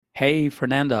Hey,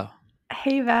 Fernanda.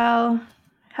 Hey Val,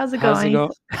 how's it How's it going?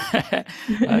 go?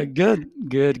 Good,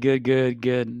 good, good, good,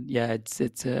 good. Yeah, it's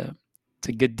a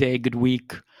good day, good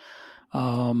week.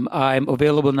 I'm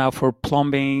available now for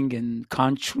plumbing and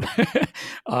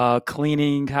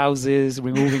cleaning houses,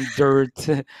 removing dirt,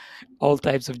 all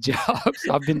types of jobs.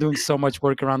 I've been doing so much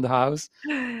work around the house.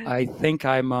 I think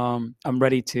I'm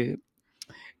ready to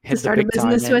To hit the start a big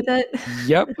time. business with And it.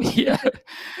 yep, yeah.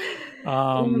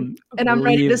 And I'm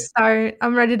ready to Leave. start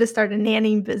I'm ready to start a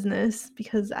nannying business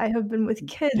because I have been with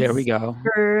There we kids go.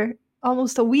 for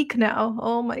almost a week now.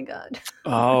 Oh my God.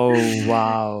 Oh,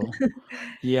 wow.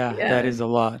 Yeah, that Yeah. is a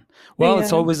lot. Well,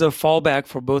 it's Yeah, always a fallback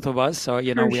for both of us. So,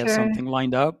 for we have sure. something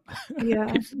lined up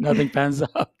Yeah, if nothing pans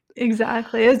out.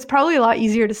 exactly. It's probably a lot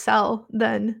easier to sell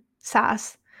than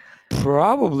SaaS.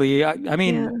 Probably. I Yeah.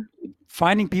 mean,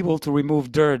 finding people to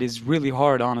remove dirt is really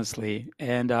hard, honestly.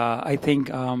 And I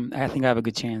think I have a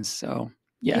good chance. So,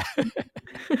 Yeah. yeah.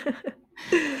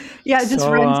 Yeah, just So,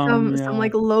 run some yeah.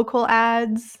 like local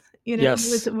ads, with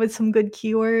Yes, some good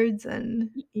keywords and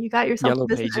you got yourself a yellow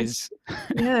business. pages,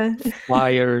 Yeah.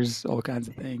 flyers, all kinds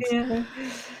of things. Yeah.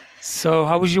 So,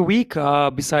 how was your week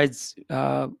besides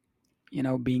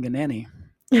being a nanny?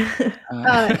 Uh,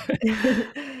 Uh,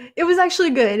 it was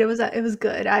actually good. It was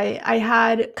good. I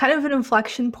had kind of an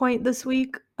inflection point this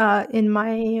week, in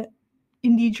my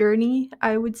indie journey,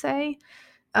 I would say,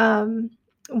 um,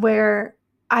 where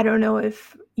I don't know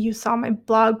if you saw my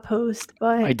blog post, I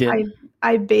but did.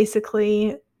 I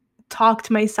basically talked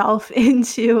myself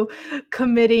into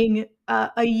committing,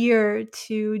 a year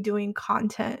to doing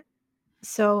content.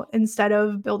 So instead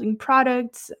of building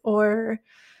products or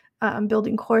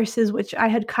building courses, which I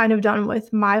had kind of done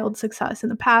with mild success in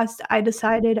the past, I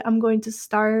decided I'm going to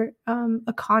start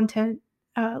a content,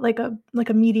 like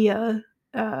a media.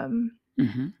 Um,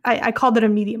 Hmm. I called it a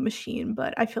media machine,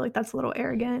 but I feel like that's a little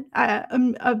arrogant. A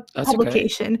That's okay.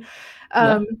 publication,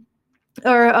 Yeah. um,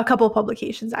 or a couple of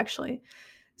publications actually.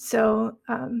 So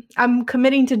I'm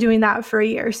committing to doing that for a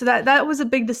year. So that was a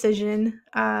big decision,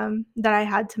 that I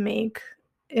had to make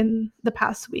in the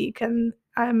past week, and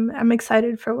I'm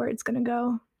excited for where it's going to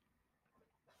go.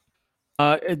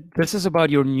 This is about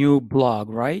your new blog,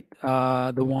 right?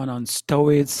 The one on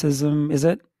Stoicism, is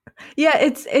it? Yeah,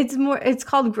 it's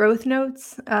called Growth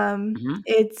Notes. Hmm.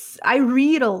 It's I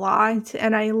read a lot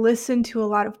and I listen to a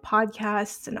lot of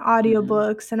podcasts and Hmm.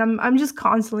 audiobooks, and I'm just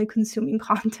constantly consuming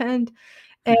content,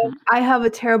 and Hmm. I have a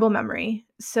terrible memory.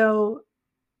 So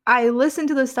I listen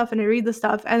to this stuff and I read the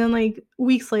stuff, and then like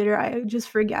weeks later I just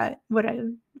forget what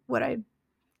I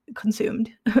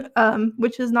consumed,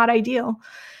 which is not ideal.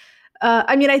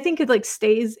 I mean, I think it like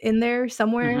stays in there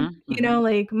somewhere, Hmm. Hmm.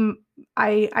 like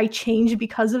I change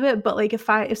because of it, but like if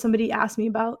somebody asked me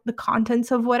about the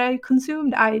contents of what I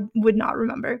consumed, I would not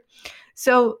remember.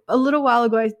 So a little while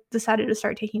ago, I decided to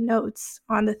start taking notes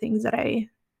on the things that I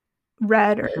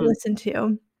read or Hmm. listened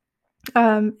to.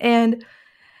 And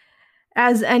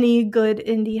as any good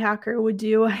indie hacker would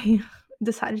do, I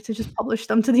decided to just publish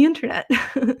them to the internet.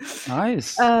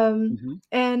 Nice. um, Hmm.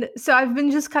 and so I've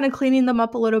been just kind of cleaning them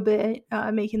up a little bit,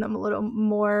 making them a little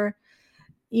more,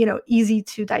 easy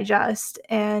to digest,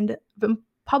 and been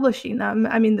publishing them.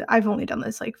 I mean, I've only done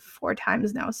this like 4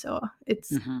 times now, so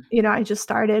it's, Hmm. I just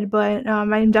started, but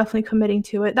I'm definitely committing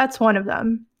to it. That's one of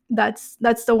them. That's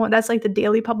the one that's like the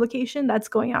daily publication that's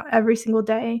going out every single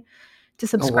day to Oh,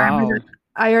 subscribers. wow.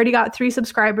 I already got 3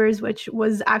 subscribers, which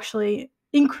was actually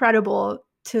incredible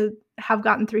to have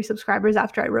gotten 3 subscribers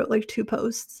after I wrote like 2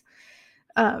 posts.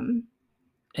 Um,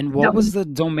 And that what was was the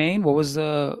domain? What was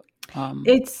the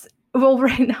it's well,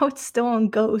 right now it's still on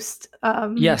Ghost.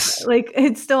 yes. Like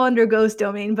it's still under Ghost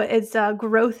domain, but it's Okay.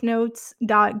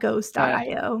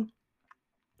 growthnotes.ghost.io.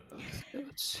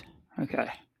 Okay.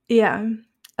 Yeah.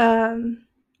 Um,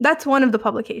 that's one of the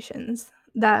publications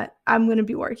that I'm going to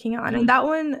be working on, and Hmm. that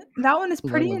one is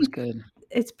Well, that looks good.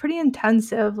 it's pretty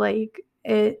intensive. Like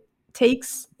it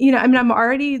takes, I mean, I'm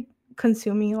already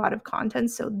consuming a lot of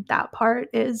content, so that part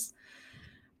is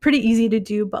pretty easy to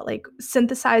do, but like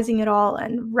synthesizing it all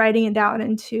and writing it down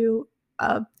into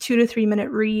a 2 to 3 minute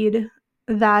read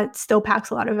that still packs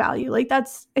a lot of value. Like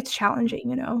it's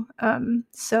challenging.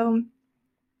 So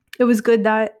it was good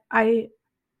that I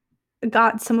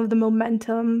got some of the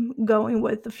momentum going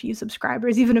with a few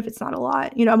subscribers, even if it's not a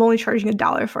lot. I'm only charging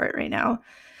 $1 for it right now.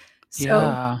 So,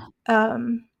 Yeah.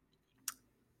 um,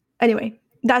 anyway,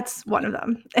 that's one of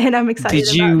them, and I'm excited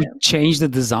Did about you it. change the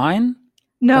design?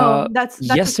 No, Uh, that's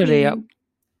a yesterday, theme.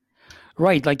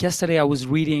 right, like yesterday, I was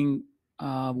reading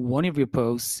one of your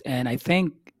posts, and I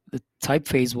think the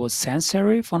typeface was sans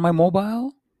serif on my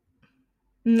mobile.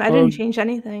 I Or didn't change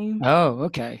anything. oh,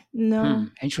 okay. No.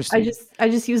 Interesting. I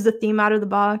just used the theme out of the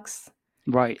box.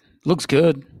 Right. Looks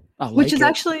good. I Which like is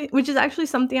it. actually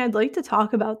something I'd like to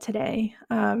talk about today.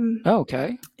 Oh,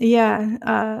 okay.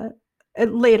 Yeah,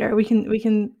 later we can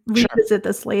Sure. revisit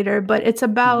this later, but it's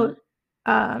Hmm. about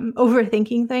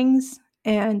overthinking things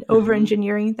and over Hmm.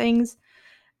 engineering things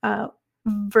uh,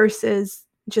 versus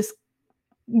just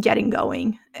getting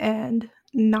going and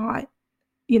not,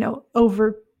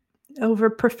 over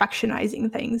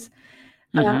perfectionizing things.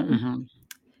 Hmm. Um, Hmm.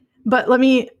 but let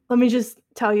me just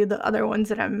tell you the other ones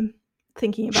that I'm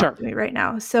thinking about Sure. doing right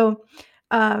now. So,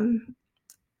 um,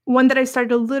 one that I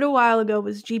started a little while ago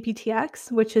was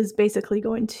GPTX, which is basically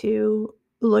going to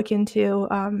look into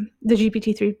the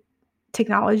GPT-3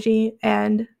 technology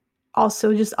and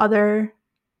also just other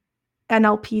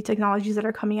NLP technologies that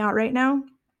are coming out right now,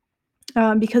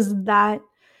 because that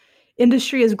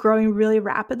industry is growing really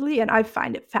rapidly, and I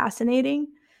find it fascinating.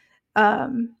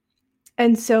 Um,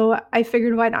 and so I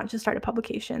figured, why not just start a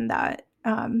publication that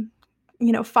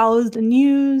follows the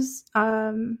news,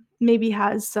 maybe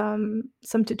has some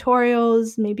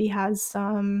tutorials, maybe has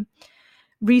some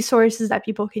resources that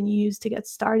people can use to get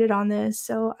started on this.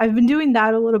 So I've been doing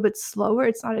that a little bit slower.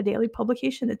 It's not a daily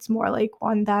publication. It's more like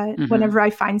one that Hmm. whenever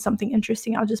I find something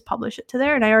interesting, I'll just publish it to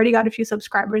there. And I already got a few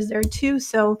subscribers there too.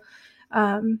 So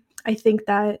I think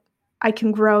that I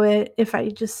can grow it if I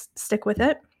just stick with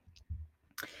it.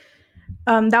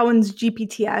 That one's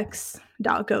gptx.ghost.io.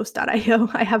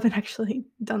 I haven't actually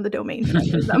done the domain for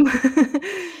any of them.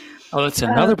 Oh, that's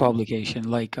another publication,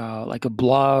 like a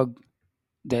blog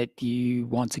that you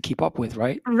want to keep up with,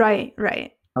 right? Right,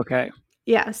 right. Okay.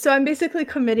 Yeah. So I'm basically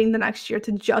committing the next year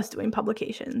to just doing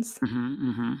publications.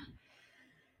 Hmm. Hmm.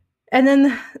 And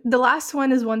then the last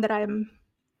one is one that I'm,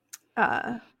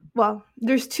 uh, well,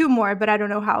 there's two more, but I don't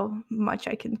know how much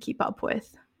I can keep up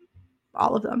with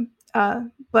all of them.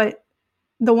 But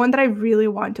the one that I really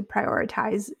want to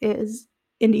prioritize is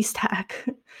Indie Stack,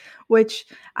 which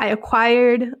I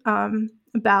acquired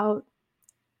about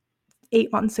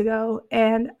 8 months ago.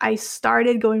 And I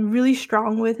started going really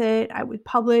strong with it. I would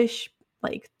publish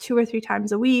like 2 or 3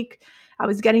 times a week. I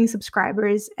was getting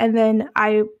subscribers. And then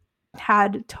I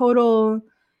had total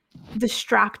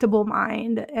distractible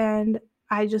mind and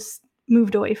I just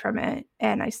moved away from it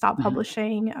and I stopped Hmm.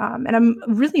 publishing. And I'm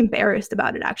really embarrassed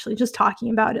about it, actually, just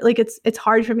talking about it. Like it's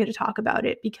hard for me to talk about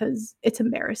it because it's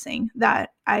embarrassing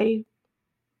that I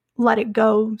let it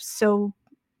go. So,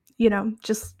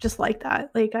 just like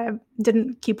that. Like I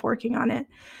didn't keep working on it.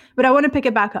 But I want to pick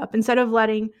it back up instead of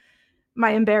letting my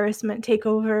embarrassment take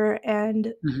over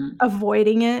and Hmm.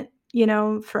 avoiding it,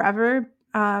 forever.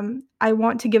 I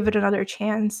want to give it another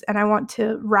chance and I want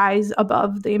to rise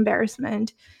above the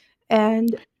embarrassment.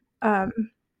 And um,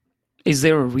 Is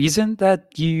there a reason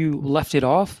that you left it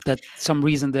off? That some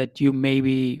reason that you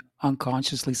maybe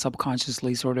unconsciously,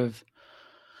 subconsciously sort of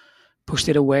pushed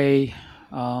it away?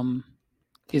 Um,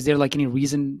 is there like any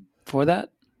reason for that?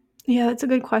 yeah, that's a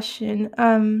good question.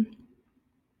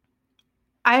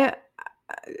 I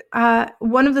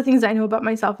One of the things I know about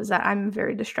myself is that I'm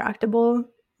very distractible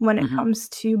when it Hmm. comes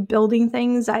to building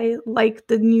things. I like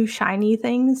the new shiny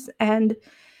things, and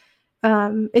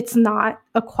it's not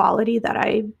a quality that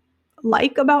I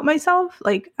like about myself.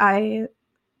 Like I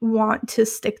want to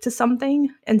stick to something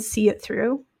and see it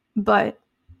through, but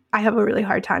I have a really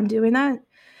hard time doing that.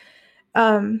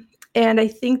 And I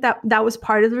think that that was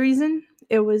part of the reason.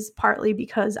 It was partly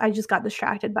because I just got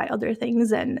distracted by other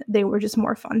things and they were just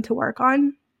more fun to work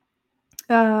on.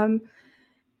 Um,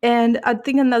 and I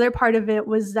think another part of it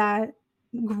was that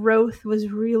growth was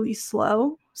really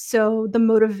slow. So the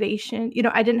motivation,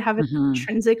 I didn't have an Hmm.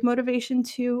 intrinsic motivation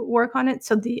to work on it.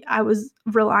 So I was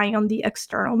relying on the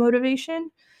external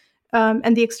motivation.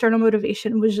 And the external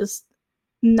motivation was just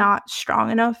not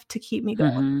strong enough to keep me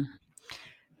going.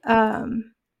 Hmm. Um,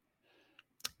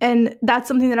 and that's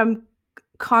something that I'm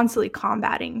constantly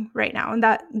combating right now. And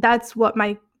that's what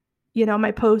my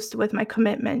post with my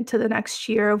commitment to the next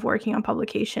year of working on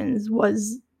publications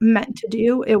was meant to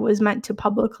do. It was meant to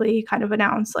publicly kind of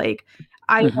announce, like,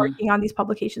 I'm Hmm. working on these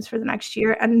publications for the next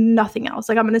year and nothing else.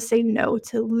 Like, I'm going to say no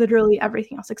to literally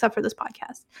everything else except for this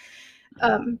podcast.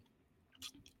 Um,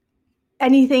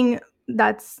 Anything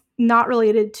that's not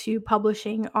related to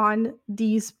publishing on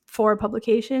these 4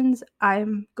 publications,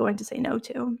 I'm going to say no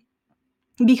to,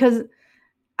 because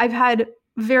I've had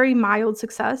very mild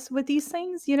success with these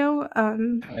things,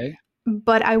 Okay.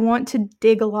 but I want to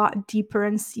dig a lot deeper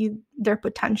and see their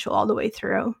potential all the way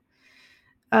through.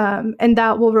 And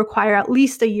that will require at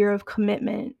least a year of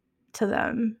commitment to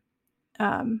them.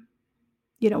 Um,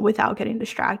 without getting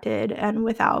distracted and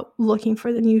without looking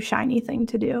for the new shiny thing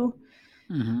to do.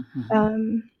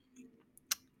 Um,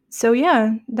 so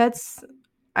yeah,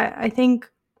 I think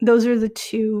those are the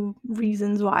two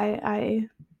reasons why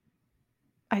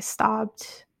I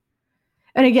stopped.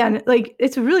 And again, like,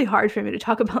 it's really hard for me to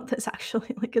talk about this,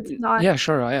 actually. Like, it's not, Yeah,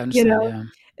 sure, I you understand. know,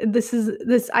 Yeah.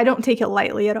 this I don't take it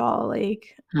lightly at all.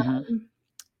 Like, Hmm.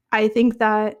 I think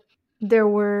that there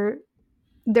were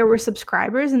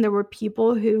subscribers and there were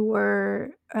people who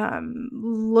were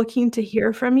looking to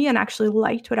hear from me and actually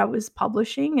liked what I was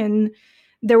publishing, and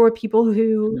there were people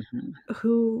who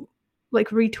like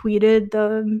retweeted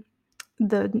the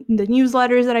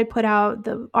newsletters that I put out,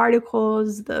 the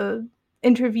articles, the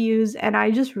interviews, and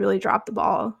I just really dropped the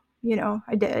ball.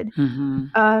 I did.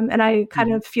 And I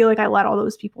kind of feel like I let all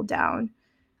those people down.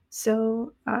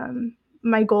 So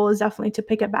my goal is definitely to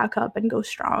pick it back up and go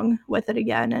strong with it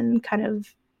again, and kind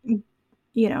of,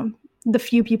 you know, the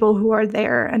few people who are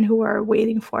there and who are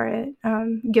waiting for it,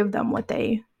 give them what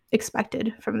they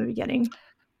expected from the beginning.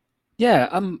 Yeah,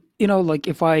 like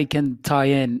if I can tie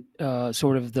in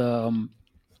sort of the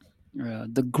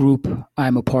group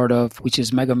I'm a part of, which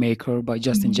is Mega Maker by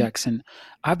Justin Mhm. Jackson.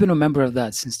 I've been a member of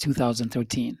that since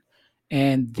 2013.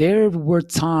 And there were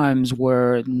times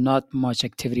where not much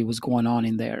activity was going on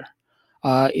in there.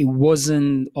 It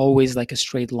wasn't always like a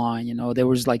straight line, There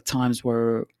was like times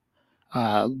where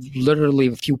literally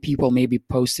a few people maybe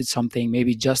posted something.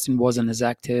 Maybe Justin wasn't as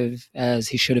active as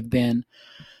he should have been,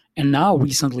 and now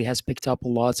recently has picked up a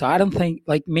lot. So I don't think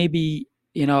like maybe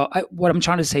what I'm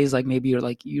trying to say is like maybe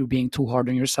you're being too hard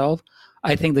on yourself.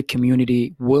 I think the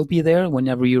community will be there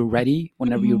whenever you're ready,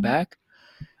 whenever you're Mhm. back.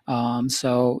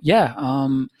 So yeah.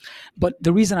 But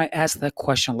the reason I asked that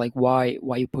question, like why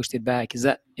you pushed it back, is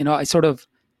that I sort of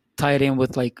tie it in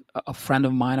with like a friend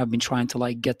of mine I've been trying to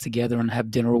like get together and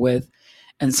have dinner with,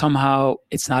 and somehow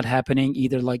it's not happening.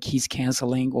 Either like he's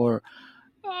canceling or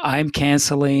I'm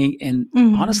canceling, and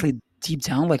Mhm. honestly, deep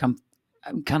down, like I'm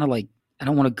kind of like I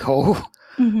don't want to go,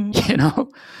 Mhm. you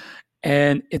know.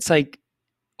 And it's like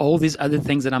all these other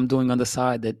things that I'm doing on the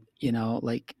side that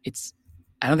like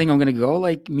I don't think I'm gonna go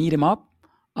like meet him up.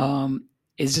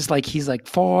 It's just like he's like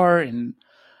far, and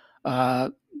uh,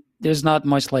 there's not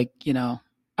much like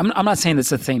I'm not saying it's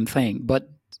the same thing, but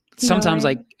No, sometimes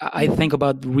like I mhm. think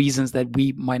about reasons that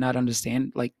we might not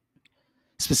understand, like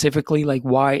specifically like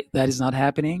why that is not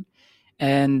happening.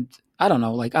 And I don't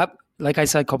know, like I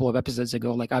said a couple of episodes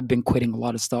ago, like I've been quitting a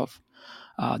lot of stuff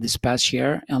this past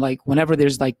year, and like whenever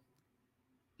there's like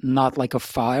not like a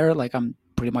fire, like I'm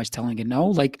pretty much telling it no.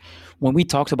 Like when we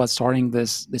talked about starting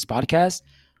this podcast,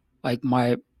 like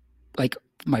like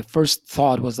my first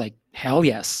thought was like hell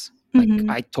yes, like Mhm.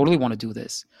 I totally want to do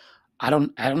this. I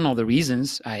don't know the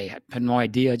reasons. I had no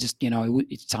idea. Just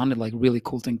it sounded like a really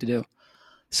cool thing to do.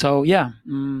 So yeah,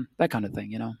 that kind of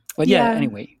thing. But yeah, Yeah.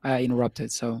 anyway, I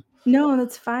interrupted. So No,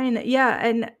 that's fine. Yeah,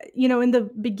 and in the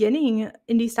beginning,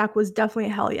 Indie Stack was definitely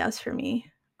a hell yes for me.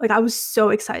 Like, I was so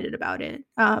excited about it.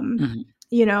 mhm,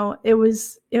 It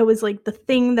was like the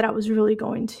thing that I was really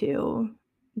going to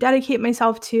dedicate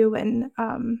myself to, and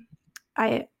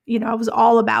I was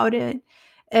all about it.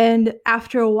 And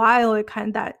after a while, it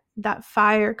kind of that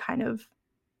fire kind of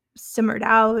simmered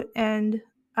out, and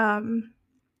um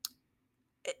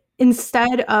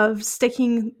instead of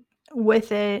sticking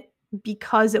with it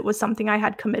because it was something I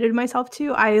had committed myself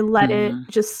to, I let it mhm,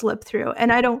 just slip through.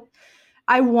 And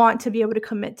I want to be able to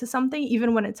commit to something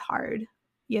even when it's hard,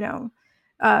 you know?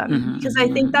 mhm, Because I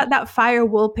mhm, think mhm. that that fire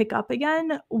will pick up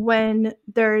again when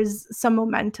there's some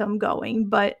momentum going.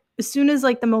 But as soon as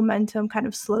like the momentum kind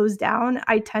of slows down,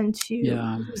 I tend to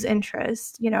Yeah. lose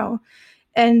interest.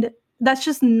 And that's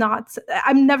just not,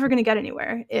 I'm never going to get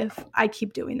anywhere if I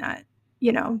keep doing that,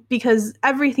 because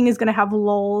everything is going to have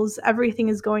lulls, everything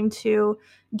is going to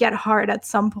get hard at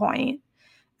some point.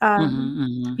 Mhm, um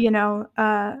mhm, you know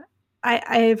uh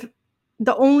I've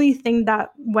the only thing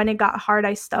that when it got hard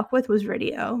I stuck with was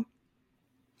radio.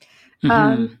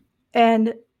 mhm,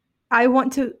 And I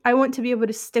want to be able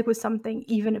to stick with something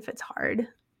even if it's hard.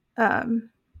 um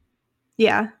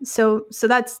yeah, so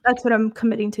that's what I'm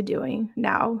committing to doing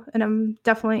now, and I'm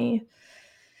definitely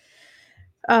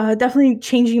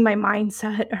changing my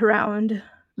mindset around,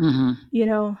 mhm. you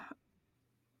know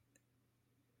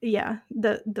yeah,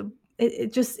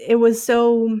 it was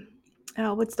so,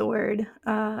 what's the word,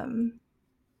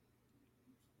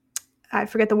 I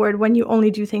forget the word, when you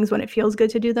only do things when it feels good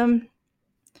to do them,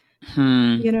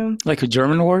 Hmm. you know? Like a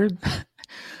German word?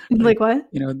 Like, Like what?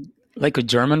 you know, like a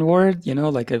German word,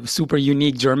 like a super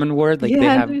unique German word. Like they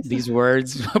Yeah, have there's these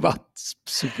words about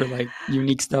super like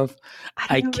unique stuff. I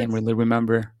don't I know, can't really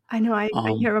remember. I know I Um,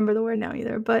 can't remember the word now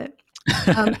either, but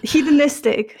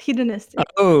hedonistic.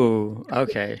 oh,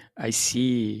 okay. I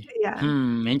see. Yeah,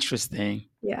 Interesting.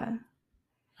 yeah,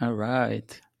 All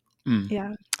right. Hmm.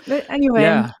 yeah. But anyway,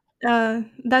 Yeah,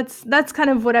 that's kind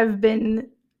of what I've been,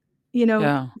 you know,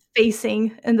 yeah.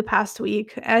 facing in the past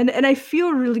week, and I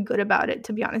feel really good about it,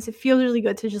 to be honest. It feels really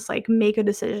good to just like make a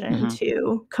decision Hmm.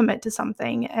 to commit to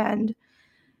something and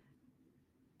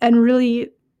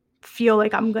really feel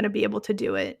like I'm gonna be able to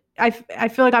do it. I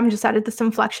feel like I'm just at this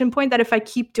inflection point that if I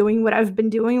keep doing what I've been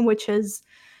doing, which is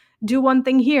do one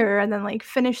thing here and then like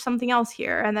finish something else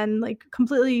here and then like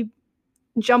completely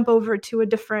jump over to a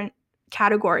different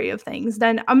category of things,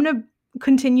 then I'm going to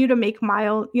continue to make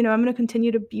mild, I'm going to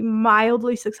continue to be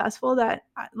mildly successful that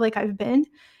like I've been,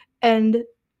 and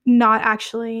not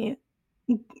actually,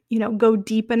 go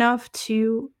deep enough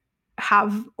to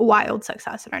have wild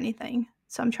success or anything.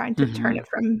 So I'm trying to turn Hmm. it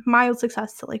from mild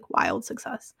success to like wild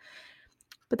success.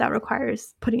 But that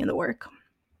requires putting in the work.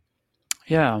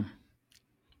 Yeah.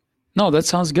 No, that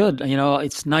sounds good.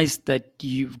 It's nice that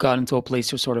you've gotten to a place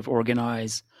to sort of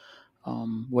organize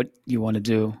what you want to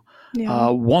do. Yeah.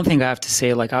 One thing I have to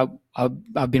say, like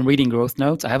I've been reading Growth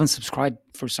Notes. I haven't subscribed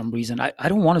for some reason. I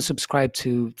don't want to subscribe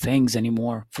to things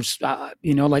anymore.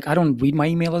 Like I don't read my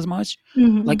email as much.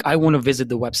 Like Mhm. I want to visit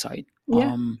the website.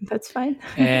 Yeah, that's fine.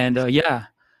 And yeah,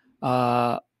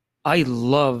 uh, I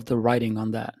love the writing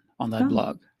on that Oh,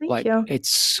 blog. thank Like you. it's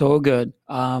so good.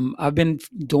 I've been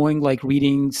doing like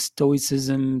reading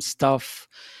Stoicism stuff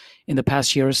in the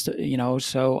past years.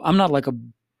 So I'm not like a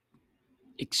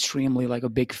extremely like a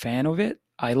big fan of it.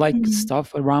 I like Mhm.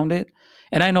 stuff around it.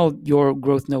 And I know your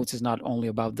growth notes is not only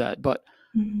about that, but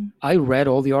Mhm. I read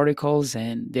all the articles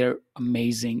and they're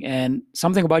amazing. And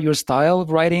something about your style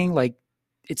of writing, like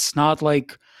it's not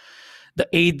like the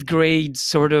eighth grade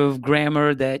sort of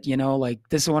grammar that, like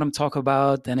this is what I'm talking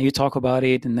about, then you talk about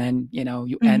it, and then,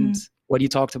 you end Mhm. what you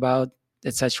talked about,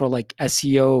 etc. Like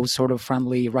SEO sort of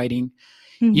friendly writing.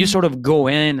 You Mhm. sort of go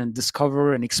in and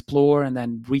discover and explore and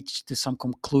then reach to some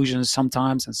conclusions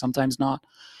sometimes and sometimes not.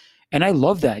 And I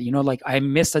love that. Like I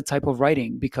miss that type of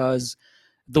writing because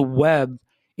the web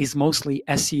is mostly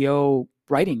SEO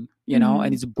writing, and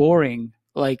Mhm. it's boring.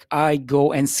 Like I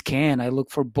go and scan, I look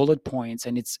for bullet points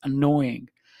and it's annoying.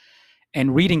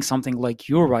 And reading something like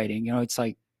you're writing, it's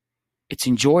like it's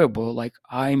enjoyable. Like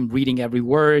I'm reading every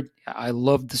word. I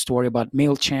love the story about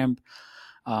MailChimp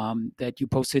that you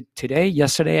posted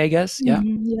yesterday, I guess. Yeah.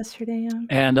 Mhm. Yesterday, yeah.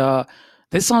 And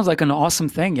this sounds like an awesome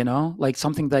thing, like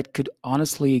something that could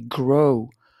honestly grow.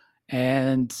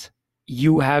 And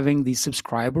you having these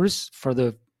subscribers for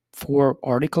the 4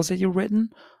 articles that you've written,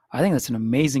 I think that's an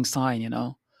amazing sign,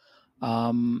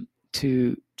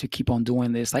 to keep on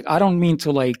doing this. Like I don't mean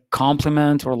to like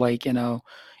compliment or like,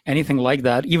 anything like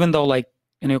that, even though like,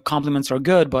 compliments are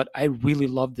good, but I really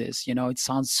love this. It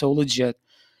sounds so legit,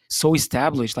 so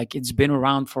established, like it's been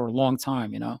around for a long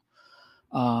time.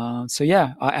 So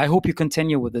yeah, I hope you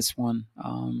continue with this one.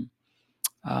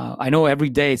 I know every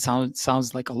day it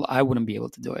sounds like I wouldn't be able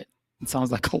to do it. It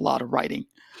sounds like a lot of writing,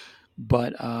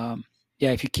 but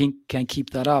yeah, if you can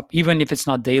keep that up, even if it's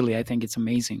not daily, I think it's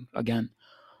amazing. Again,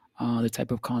 the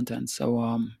type of content.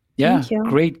 So yeah, Thank you.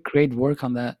 great work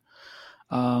on that.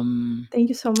 Thank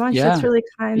you so much. That's Yeah, really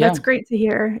kind. yeah, That's great to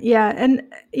hear. Yeah, and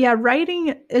yeah,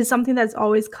 writing is something that's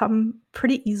always come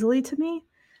pretty easily to me,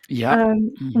 yeah.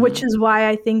 which Hmm. is why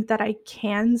I think that I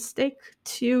can stick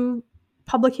to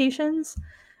publications,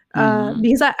 Hmm.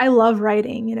 because I love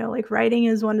writing. Like writing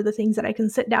is one of the things that I can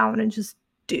sit down and just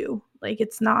do. Like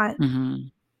it's not Hmm.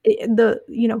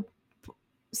 the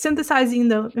synthesizing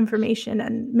the information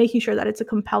and making sure that it's a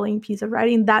compelling piece of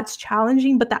writing, that's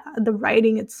challenging, but the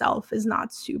writing itself is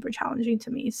not super challenging to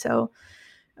me. So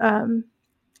um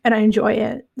and I enjoy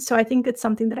it, so I think it's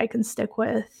something that I can stick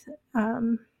with.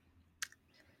 um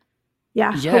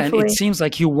yeah, Yeah, and it hopefully. seems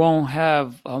like you won't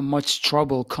have much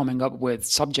trouble coming up with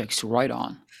subjects to write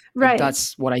on. Like Right.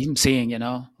 that's what I'm seeing.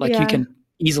 Like you Yeah. can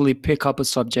easily pick up a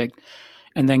subject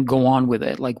and then go on with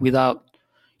it, like without,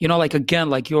 like again,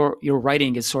 like your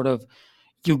writing is sort of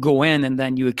you go in and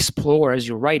then you explore as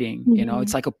you're writing.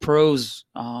 It's Mhm. like a prose,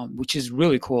 which is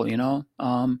really cool.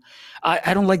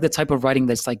 I don't like the type of writing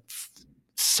that's like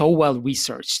so well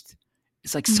researched.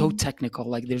 It's like so Mhm. technical,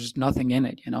 like there's nothing in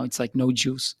it. It's like no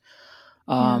juice.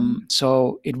 Yeah.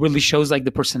 So it really shows like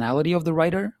the personality of the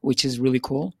writer, which is really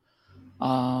cool.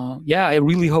 Yeah, I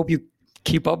really hope you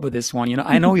keep up with this one.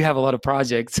 I know you have a lot of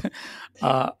projects.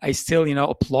 I still,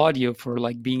 applaud you for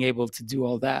like being able to do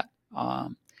all that.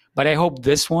 But I hope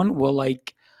this one will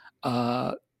like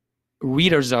uh,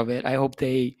 readers of it. I hope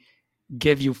they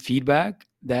give you feedback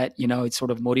that, it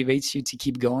sort of motivates you to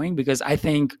keep going. Because I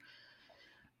think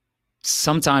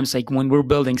sometimes, like, when we're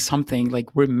building something,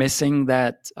 like, we're missing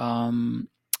that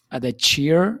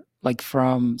cheer, like,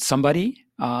 from somebody.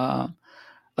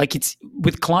 Like, it's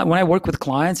with when I work with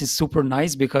clients, it's super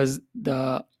nice because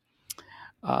the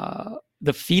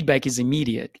feedback is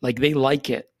immediate. Like, they like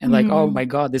it and like, oh Mhm. my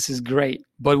god, this is great.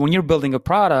 But when you're building a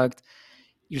product,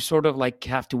 you sort of like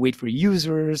have to wait for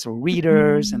users or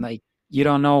readers, and Mhm. like, you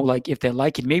don't know, like, if they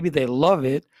like it. Maybe they love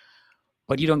it,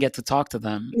 but you don't get to talk to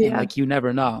them, and Yeah. like, you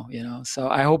never know. So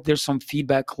I hope there's some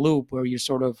feedback loop where you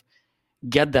sort of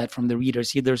get that from the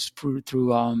readers, either through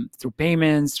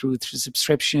payments, through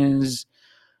subscriptions.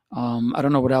 I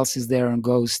don't know what else is there on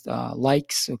Ghost,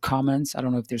 likes or comments. I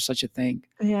don't know if there's such a thing.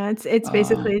 Yeah, it's uh,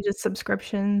 basically just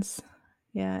subscriptions.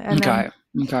 Yeah, okay,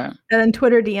 okay. and then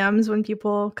Twitter DMs when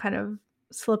people kind of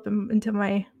slip into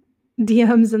my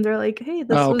DMs and they're like, "Hey,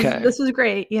 Okay. this was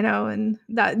great," and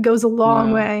that goes a long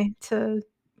Wow. way to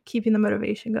keeping the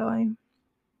motivation going.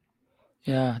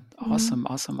 Yeah, Yeah. awesome,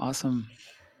 awesome, awesome,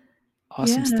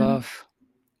 awesome Yeah. stuff.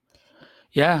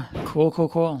 Yeah, cool, cool,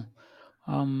 cool.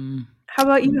 um How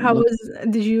about you? look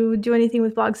Did you do anything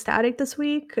with Blog Static this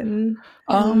week? And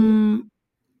um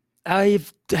I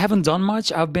haven't done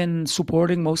much. I've been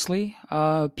supporting mostly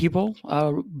people,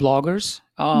 bloggers.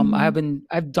 Mhm.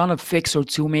 I've done a fix or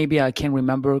two, maybe. I can't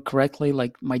remember correctly.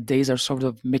 Like, my days are sort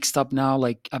of mixed up now.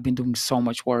 Like, I've been doing so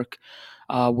much work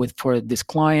with for this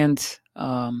client,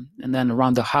 and then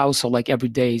around the house. So like every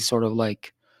day is sort of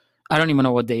like, I don't even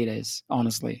know what day it is,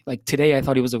 honestly. Like, today I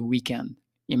thought it was a weekend.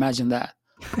 Imagine that.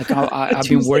 Like, I've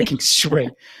been Tuesday. working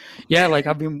straight. Yeah, like,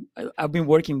 I've been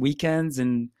working weekends,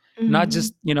 and not Mhm.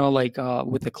 just, like,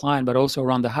 with the client, but also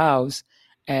around the house,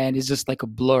 and it's just like a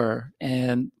blur.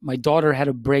 And my daughter had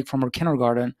a break from her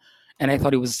kindergarten, and I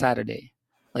thought it was Saturday.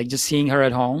 Like, just seeing her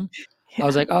at home, I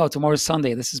was Yeah. like, oh, tomorrow's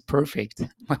Sunday. This is perfect.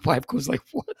 My wife goes like,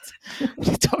 what? What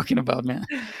are you talking about, man?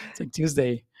 It's like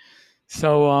Tuesday. So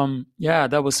yeah,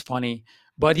 that was funny.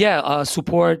 But yeah,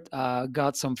 support,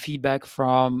 got some feedback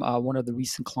from one of the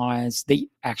recent clients. They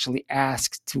actually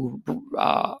asked to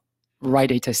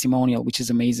write a testimonial, which is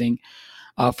amazing.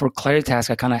 For Claritask,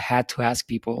 I kind of had to ask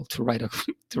people to write a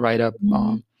to write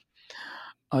Mhm.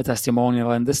 a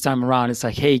testimonial, and this time around, it's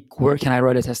like, hey, where can I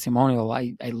write a testimonial?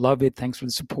 I love it. Thanks for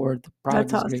the support. The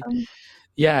product That's is great. awesome.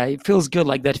 Yeah, it feels good.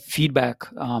 Like, that feedback,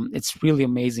 it's really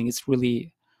amazing. It's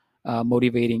really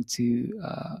motivating to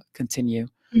continue.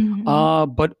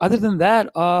 Mhm. But other than that,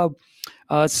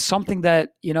 something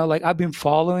that, like, I've been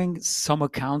following some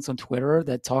accounts on Twitter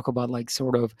that talk about, like,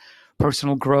 sort of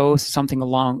personal growth, something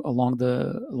along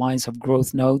the lines of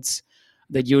growth notes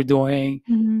that you're doing,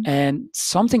 Mhm. and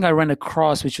something I ran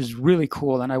across which was really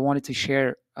cool, and I wanted to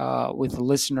share with the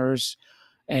listeners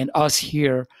and us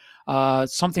here.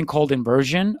 Something called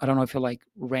inversion. I don't know if you, like,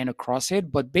 ran across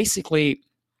it, but basically,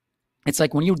 it's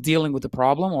like when you're dealing with a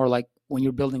problem, or like when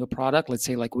you're building a product, let's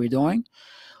say, like we're doing,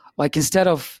 like, instead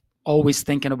of always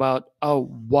thinking about, oh,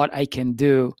 what I can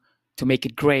do to make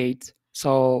it great.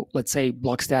 So let's say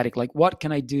Block Static, like, what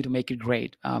can I do to make it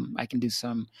great? I can do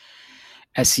some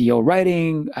SEO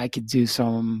writing, I could do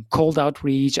some cold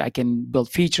outreach, I can build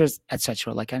features,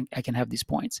 etc. Like, I can have these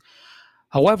points.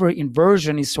 However,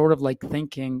 inversion is sort of like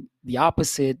thinking the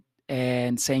opposite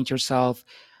and saying to yourself,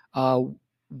 uh,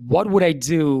 what would I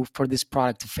do for this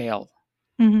product to fail?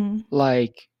 Mhm.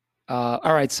 Like,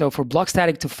 all right, so for Block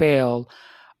Static to fail,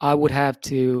 I would have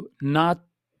to not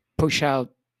push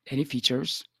out any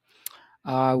features.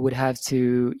 I would have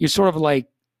to, you sort of like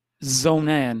zone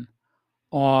in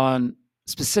on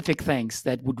specific things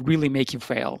that would really make you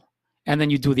fail. And then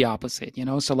you do the opposite,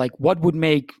 So, like, what would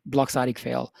make Block Static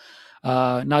fail?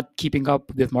 Not keeping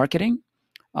up with marketing,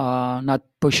 not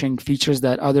pushing features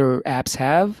that other apps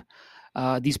have.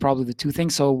 These probably the two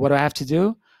things. So what do I have to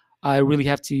do? I really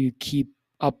have to keep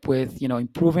up with,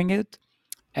 improving it,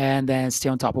 and then stay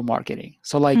on top of marketing.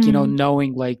 So, like, Mhm.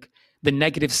 knowing, like, the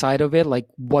negative side of it, like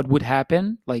what would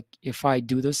happen, like, if I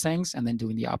do those things, and then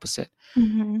doing the opposite.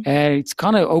 Mhm. And it's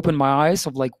kind of opened my eyes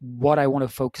of, like, what I want to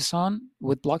focus on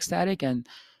with Block Static, and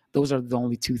those are the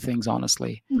only two things,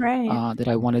 honestly, Right. that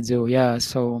I want to do. Yeah,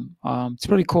 so it's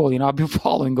pretty cool. I've been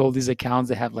following all these accounts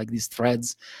that have, like, these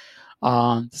threads.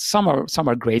 Some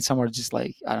are great. Some are just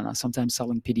like, I don't know. Sometimes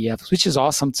selling PDFs, which is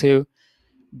awesome too,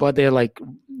 but they're like,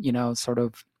 sort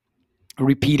of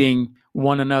repeating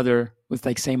one another with,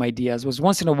 like, same ideas. Was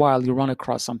once in a while you run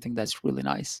across something that's really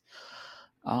nice.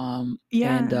 And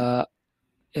Yeah.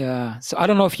 yeah, so I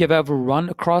don't know if you've ever run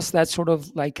across that sort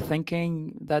of, like,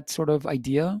 thinking, that sort of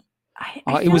idea.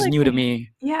 I It feel was like new to me.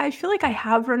 yeah, I feel like I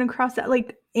have run across that,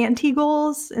 like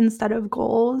anti-goals instead of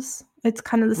goals. It's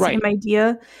kind of the same Right.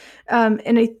 idea.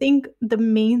 And I think the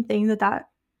main thing that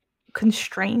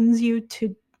constrains you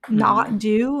to Hmm. not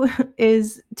do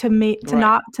is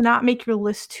Right. to not make your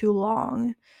list too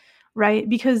long, right?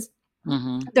 Because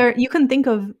Hmm. you can think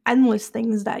of endless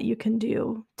things that you can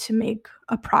do to make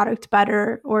a product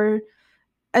better, or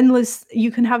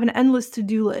you can have an endless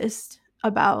to-do list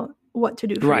about what to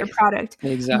do for your Right. product.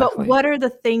 But Exactly. what are the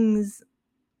things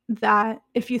that,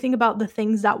 if you think about the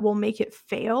things that will make it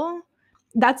fail,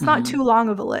 that's not Hmm. too long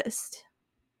of a list,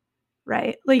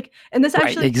 right? Like, and this Right.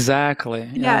 actually, Exactly.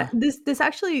 yeah, Yeah. this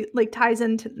actually like ties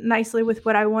into nicely with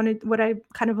what I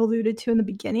kind of alluded to in the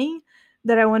beginning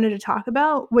that I wanted to talk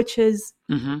about, which is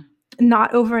Hmm.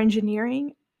 not over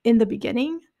engineering in the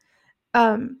beginning.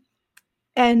 Um,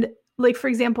 and like, for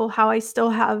example, how I still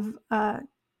have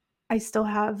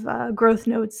growth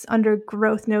notes under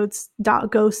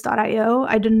growthnotes.ghost.io.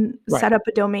 I didn't Right. set up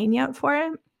a domain yet for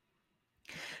it.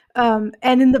 And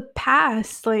in the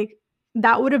past, like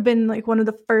that would have been like one of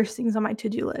the first things on my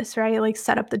to-do list, right? Like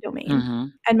set up the domain Hmm.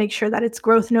 and make sure that it's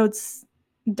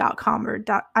growthnotes.com or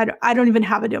I don't even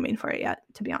have a domain for it yet,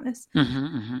 to be honest. Hmm. Hmm.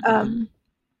 Hmm. Um,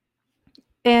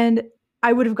 and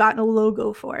I would have gotten a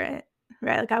logo for it,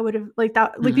 right? Like I would have like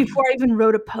that, like Hmm. before I even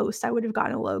wrote a post, I would have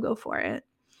gotten a logo for it.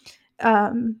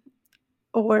 Um,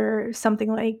 or something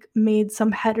like made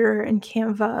some header in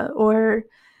Canva, or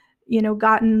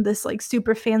gotten this like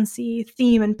super fancy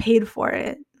theme and paid for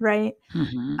it, right? Hmm.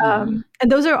 Hmm.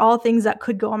 And those are all things that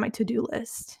could go on my to-do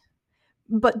list,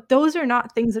 but those are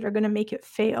not things that are going to make it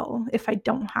fail if I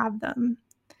don't have them.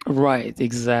 Right.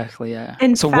 Exactly. Yeah.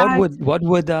 In So fact, what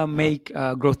would make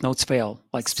growth notes fail,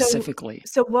 like so specifically?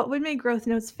 what would make growth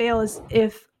notes fail is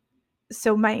if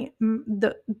so my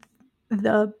the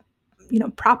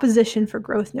proposition for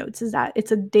growth notes is that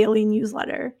it's a daily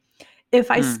newsletter. If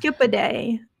I Mm. skip a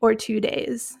day or 2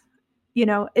 days,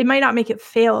 it might not make it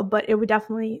fail, but it would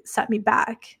definitely set me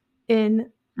back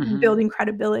in Hmm. building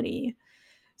credibility.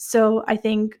 So I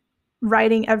think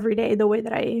writing every day the way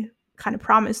that I kind of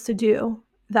promised to do,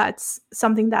 that's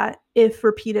something that if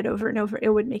repeated over and over, it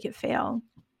would make it fail.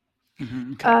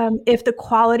 Hmm. Okay. If the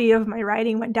quality of my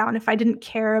writing went down, if I didn't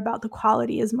care about the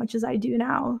quality as much as I do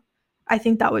now, I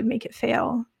think that would make it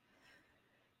fail.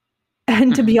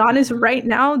 And to Hmm. be honest, Hmm. right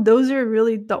now, those are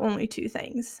really the only two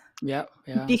things. Yeah.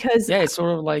 Yeah. Because Yeah. It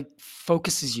sort of like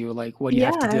focuses you, like what you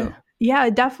have to yeah, do. yeah,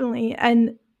 definitely.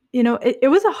 And, it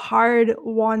was a hard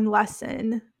one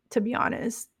lesson, to be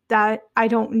honest, that I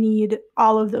don't need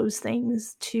all of those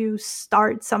things to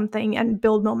start something and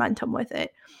build momentum with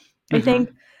it. I think,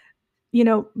 Hmm. you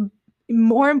know,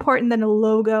 more important than a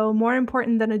logo, more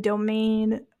important than a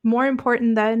domain, more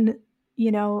important than,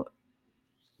 you know,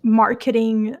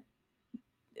 marketing,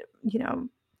 you know,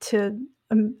 to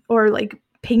or like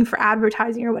paying for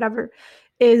advertising or whatever,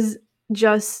 is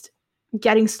just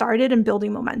getting started and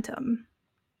building momentum.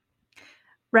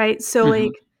 Right. So Hmm.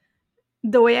 like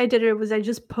the way I did it was I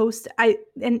just post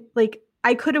and like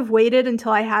I could have waited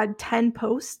until I had 10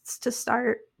 posts to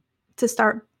start,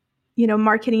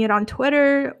 marketing it on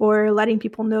Twitter or letting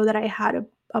people know that I had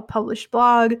a published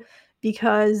blog,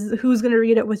 because who's going to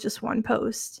read it with just one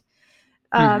post?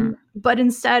 Hmm. But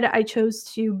instead, I chose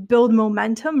to build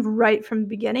momentum right from the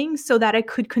beginning so that I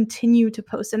could continue to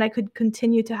post and I could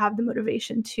continue to have the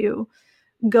motivation to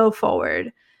go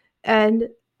forward. And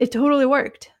it totally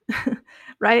worked.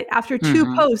 Right? After two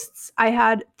Hmm. posts, I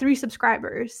had 3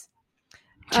 subscribers.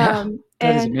 Yeah.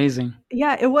 That is And amazing.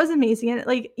 yeah, it was amazing. And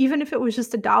like, even if it was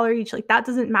just $1 each, like that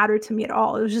doesn't matter to me at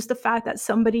all. It was just the fact that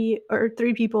somebody or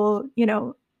 3 people,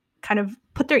 kind of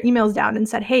put their emails down and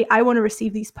said, "Hey, I want to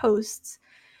receive these posts."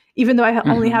 Even though I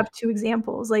only Hmm. have 2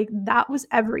 examples, like that was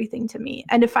everything to me.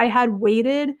 And if I had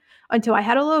waited until I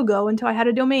had a logo, until I had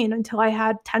a domain, until I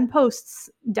had 10 posts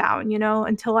down,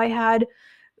 until I had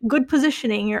good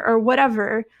positioning or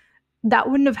whatever,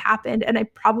 that wouldn't have happened. And I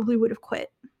probably would have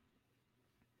quit.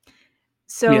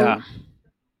 So Yeah.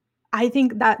 I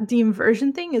think that the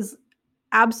inversion thing is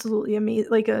absolutely amazing,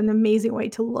 like an amazing way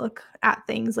to look at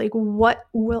things. Like, what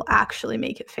will actually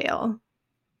make it fail?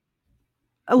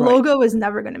 A Right. logo is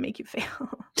never going to make you fail,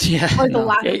 Yeah. or the No.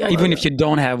 lack of a Even logo. if you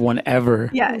don't have one ever,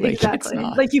 Yeah, like it's exactly.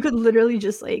 not. Like you could literally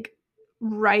just like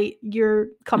write your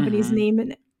company's Hmm. name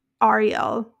in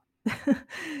Arial.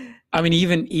 I mean,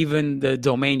 even the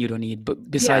domain you don't need,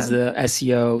 but besides Yeah. the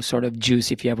SEO sort of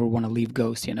juice, if you ever want to leave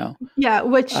Ghost, Yeah,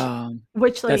 um,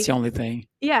 which that's the like only thing.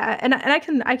 yeah, and I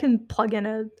can plug in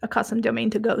a custom domain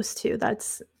to Ghost too.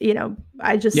 That's,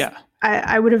 I just Yeah.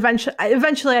 I would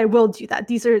eventually I will do that.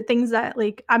 These are things that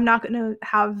like I'm not going to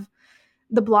have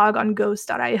the blog on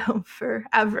ghost.io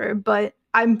forever, but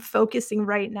I'm focusing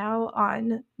right now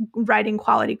on writing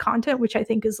quality content, which I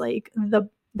think is like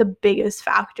the biggest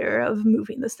factor of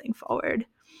moving this thing forward.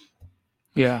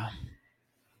 Yeah.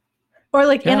 Or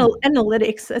like Yeah.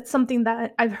 analytics. That's something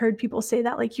that I've heard people say,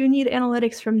 that like you need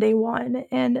analytics from day one.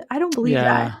 And I don't believe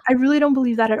that. Yeah. I really don't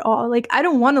believe that at all. Like I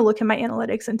don't want to look at my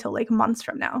analytics until like months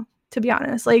from now, to be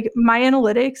honest. Like my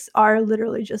analytics are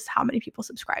literally just how many people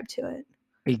subscribe to it.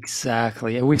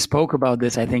 Exactly. And we spoke about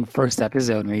this, I think, first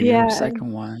episode maybe, or Yeah.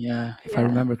 second one. Yeah, if I Yeah.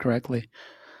 remember correctly.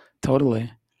 Totally.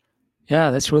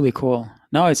 Yeah, that's really cool.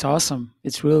 No, it's awesome.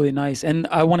 It's really nice. And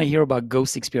I want to hear about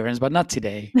ghost experience, but not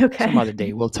today. Some Okay. other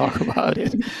day we'll talk about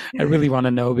it. I really want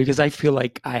to know because I feel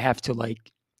like I have to like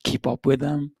keep up with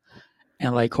them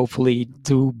and like hopefully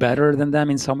do better than them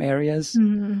in some areas.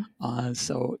 Mhm.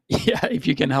 So yeah, if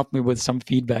you can help me with some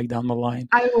feedback down the line,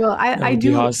 I will. that I would be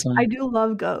do. I awesome. do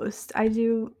love Ghost. I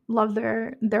do love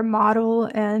their model,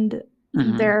 and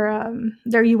Hmm.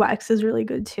 their UX is really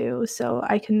good too. So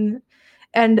I can,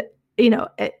 and you know,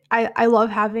 I love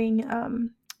having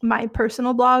my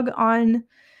personal blog on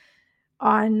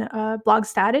Blog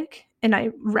Static, and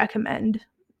I recommend,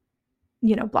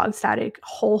 you know, Blog Static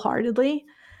wholeheartedly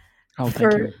Oh,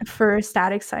 thank you. for a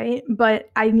static site.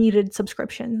 But I needed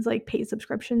subscriptions, like paid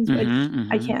subscriptions, which I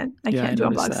Hmm. Yeah, I can't do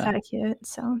on noticed Blog that. Static yet.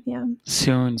 So yeah.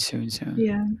 Soon, soon, soon.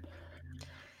 Yeah.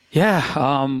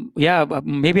 Yeah, yeah, but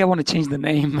maybe I want to change the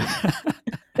name.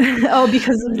 Oh,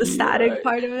 because of the Yeah, static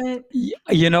part of it?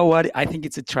 you know what? I think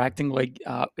it's attracting like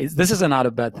this is not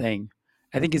a bad thing.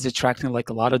 I think it's attracting like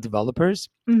a lot of developers,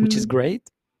 which is Mhm. great.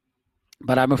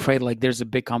 But I'm afraid like there's a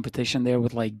big competition there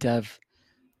with like dev.to,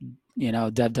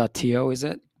 is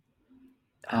it?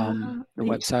 The It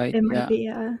website. it might Yeah. be,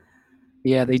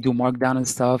 Yeah, they do markdown and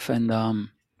stuff. And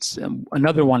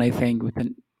another one I think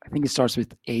I think it starts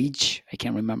with H. I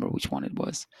can't remember which one it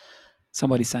was.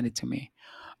 Somebody sent it to me.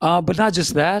 But not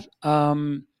just that.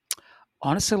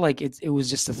 Honestly, like it was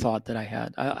just a thought that I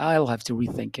had. I'll have to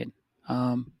rethink it.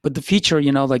 But the feature,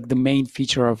 like the main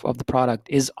feature of the product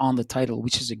is on the title,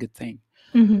 which is a good thing.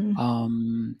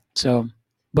 mhm. So,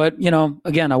 but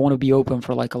again, I want to be open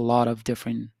for like a lot of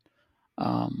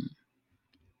um,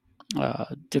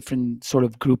 different sort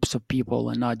of groups of people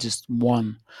and not just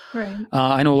one. Right.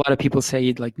 I know a lot of people say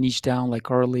it like niche down,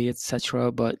 like early,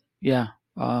 etc. But yeah,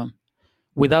 um,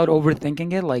 without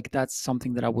overthinking it, like that's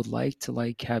something that I would like to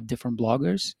like have different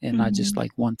bloggers and not just Mhm.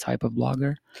 like one type of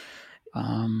blogger.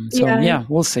 So Yeah, yeah,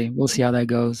 we'll see how that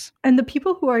goes. and the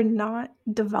people who are not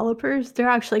developers, they're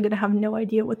actually gonna have no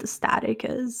idea what the static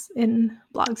is in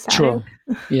Blog Static. True.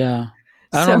 Yeah.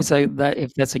 I don't know So,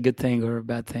 if that's a good thing or a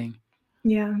bad thing.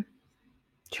 yeah, I don't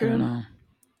true. know.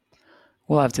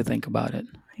 We'll have to think about it.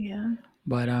 Yeah.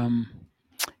 But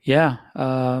yeah.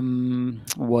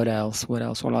 What else? What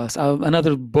else? What else?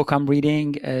 Another book I'm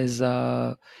reading is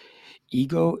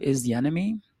Ego is the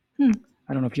Enemy. Hmm.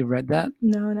 I don't know if you read that.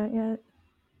 No, not yet.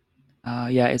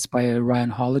 Yeah, it's by Ryan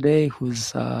Holiday,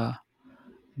 who's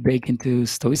big into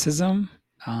Stoicism.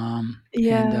 And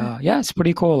Yeah. yeah, it's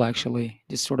pretty cool actually.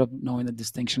 Just sort of knowing the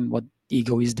distinction what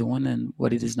ego is doing and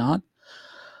what it is not.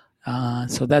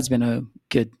 So that's been a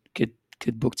good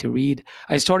book to read.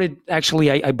 I started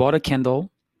actually. I bought a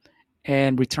Kindle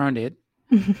and returned it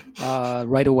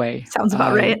right away. Sounds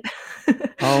about right.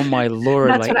 Oh my lord!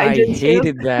 That's Like what I I did too.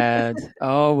 hated that.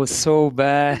 Oh, it was so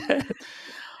bad.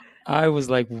 I was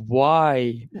like,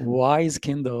 why? Why is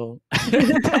Kindle?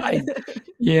 I,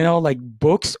 like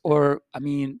books, or I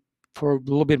mean, for a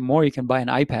little bit more, you can buy an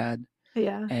iPad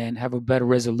Yeah. and have a better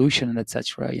resolution and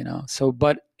etc. So,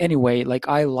 but anyway, like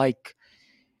I like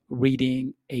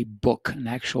reading a book, an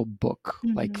actual book,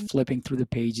 like Mhm. flipping through the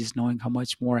pages, knowing how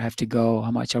much more I have to go,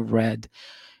 how much I've read,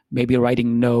 maybe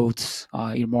writing notes,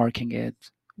 earmarking it,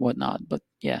 whatnot. But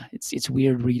yeah, it's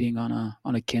weird reading on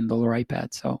a Kindle or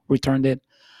iPad. So returned it.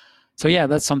 So yeah,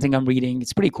 that's something I'm reading.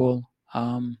 It's pretty cool.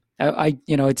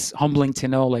 It's humbling to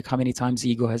know like how many times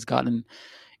ego has gotten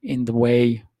in the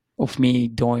way of me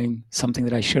doing something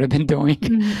that I should have been doing,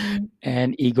 Mhm.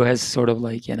 and ego has sort of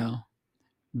like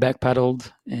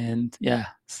backpedaled, and yeah,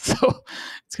 so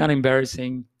it's kind of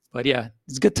embarrassing, but yeah,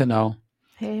 it's good to know.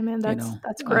 Hey man, You know,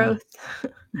 that's growth.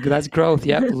 that's growth.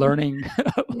 Yep, learning,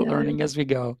 Yeah. learning as we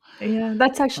go. Yeah.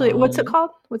 That's actually, what's it Um,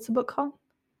 called? What's the book called?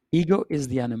 Ego is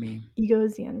the Enemy. Ego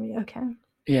is the Enemy. Okay.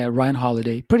 Yeah, Ryan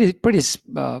Holiday. Pretty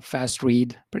fast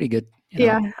read. Pretty good.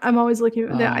 Yeah, I'm always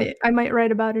looking. Um, I might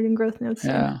write about it in growth notes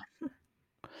soon. yeah,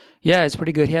 yeah, it's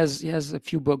pretty good. He has a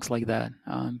few books like that.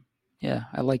 Yeah,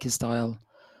 I like his style.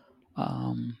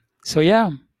 So yeah,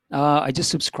 I just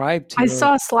subscribed to I your.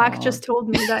 saw Slack just told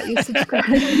me that you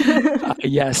subscribed.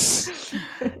 Yes,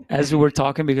 as we were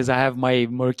talking, because I have my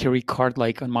Mercury card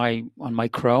like on my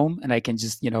Chrome, and I can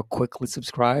just quickly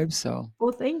subscribe. So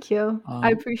Well, thank you. I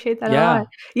um, appreciate that a lot.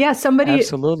 yeah, Yeah,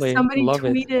 absolutely, somebody love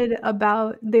it. tweeted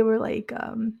about they were like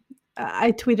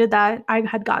I tweeted that I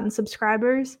had gotten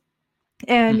subscribers,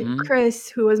 and Hmm. Chris,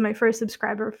 who was my first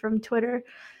subscriber from Twitter,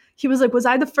 he was like, "Was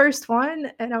I the first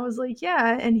one?" And I was like,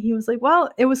 "Yeah." And he was like, "Well,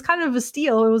 it was kind of a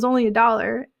steal. It was only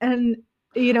 $1." And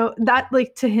that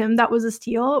like to him that was a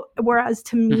steal, whereas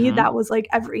to me Hmm. that was like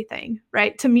everything,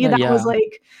 right? To me Yeah, that was yeah.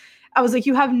 like I was like,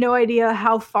 "You have no idea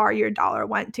how far your dollar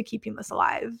went to keeping this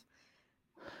alive."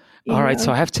 All You right, so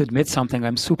know? I have to admit something.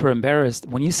 I'm super embarrassed.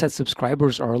 When you said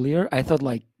subscribers earlier, I thought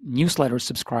like newsletter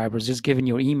subscribers, just giving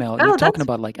your email. You're Oh, talking that's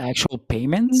about like actual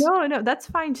payments? no, no, that's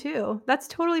fine too. That's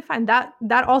totally fine. That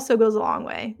also goes a long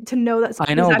way to know that I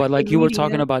somebody's know, but actually like reading it.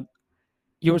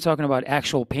 you were talking about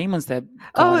actual payments that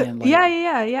got Oh, in like, yeah, yeah,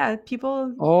 yeah, yeah.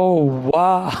 People, oh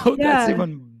wow, that's yeah,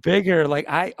 even bigger. Like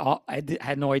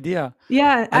had no idea.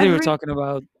 yeah. I thought you were talking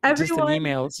about just an Everyone,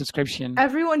 email subscription.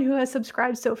 everyone who has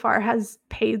subscribed so far has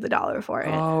paid the dollar for it.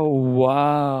 Oh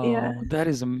Yeah, wow, that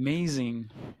is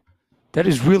amazing. That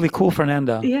is really cool,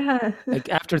 Fernanda. yeah, Like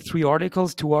after three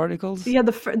articles, two articles. yeah.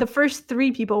 The first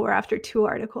three people were after two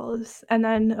articles, and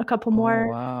then a couple Oh more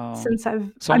wow. since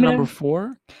I've. So I I'm mean, number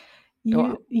four.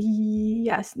 Oh,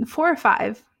 yes, 4 or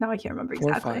 5. Now I can't remember 4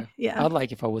 or 5. exactly. Yeah. I'd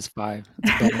like if I was 5.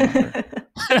 It's a better number.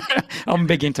 I'm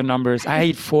big into numbers. I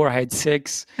hate 4. I hate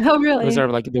 6. Oh, Those really? are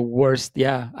like the worst.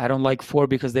 Yeah, I don't like 4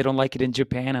 because they don't like it in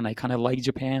Japan, and I kind of like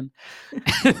Japan.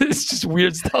 It's just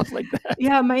weird stuff like that.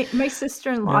 Yeah, my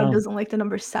sister-in-law Yeah. doesn't like the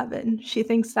number 7. She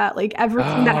thinks that like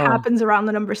everything that Oh, happens around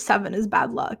the number 7 is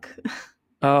bad luck.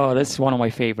 oh, that's one of my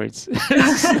favorites.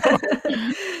 So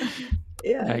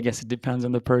Yeah. I guess it depends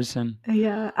on the person.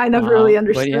 Yeah, I never really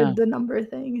But yeah. understood the number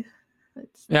thing.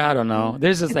 It's Yeah, I don't know.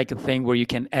 There's just like a thing where you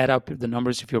can add up the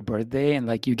numbers of your birthday and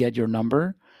like you get your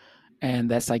number, and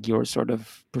that's like your sort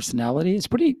of personality. It's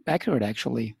pretty accurate,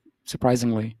 actually,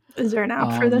 surprisingly. Is there an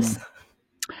app for this? Um,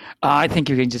 I think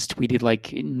you can just tweet it like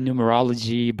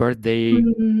numerology, birthday.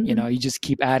 Mm. You just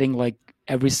keep adding like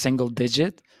every single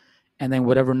digit, and then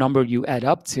whatever number you add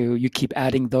up to, you keep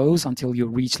adding those until you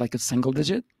reach like a single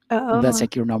digit, and that's Oh,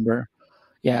 like your number.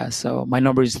 Yeah. So my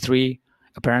number is 3,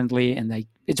 apparently, and like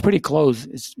it's pretty close.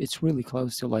 It's really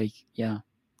close to like, yeah.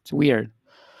 It's weird.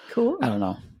 I cool. don't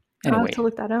know. I'll have to Anyway.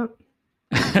 look that up.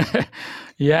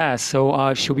 Yeah,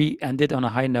 so should we end it on a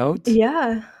high note?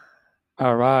 Yeah,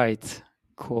 All right.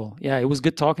 Cool. Yeah, it was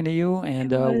good talking to you. it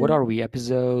And what was are we?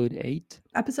 Episode 8?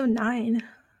 episode 9.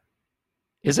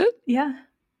 Is it? Yeah.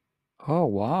 Oh,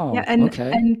 Yeah, wow. and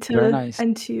Okay. and Very to nice.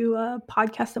 and to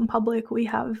podcast in public, we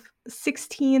have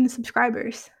 16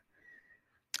 subscribers.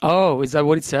 Oh, is that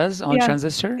what it says on Yeah.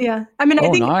 Transistor? Yeah. I mean, Oh,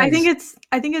 I think nice.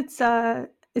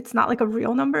 it's not like a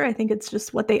real number. I think it's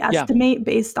just what they Yeah. estimate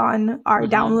based on our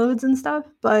Hmm. downloads and stuff,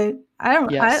 but I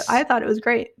Yes. thought it was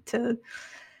great to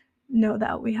know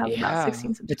that we have about Yeah.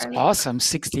 16 It's subscribers. awesome.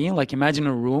 16. Like imagine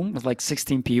a room with like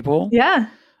 16 people Yeah,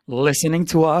 listening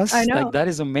to I us. Like know. that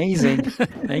is amazing.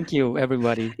 Thank you,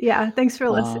 everybody. Yeah, thanks for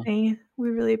Uh, listening. We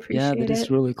really yeah, that appreciate is it.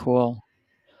 really cool.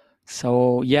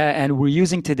 So yeah, and we're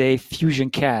using today Fusion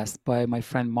Cast by my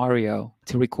friend Mario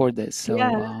to record this. So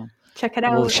Yeah, check it a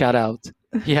little out. shout out.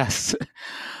 Yes.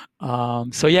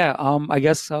 So yeah, I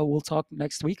guess we'll talk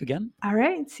next week again. All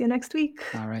right, see you next week.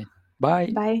 All right.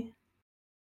 Bye. Bye.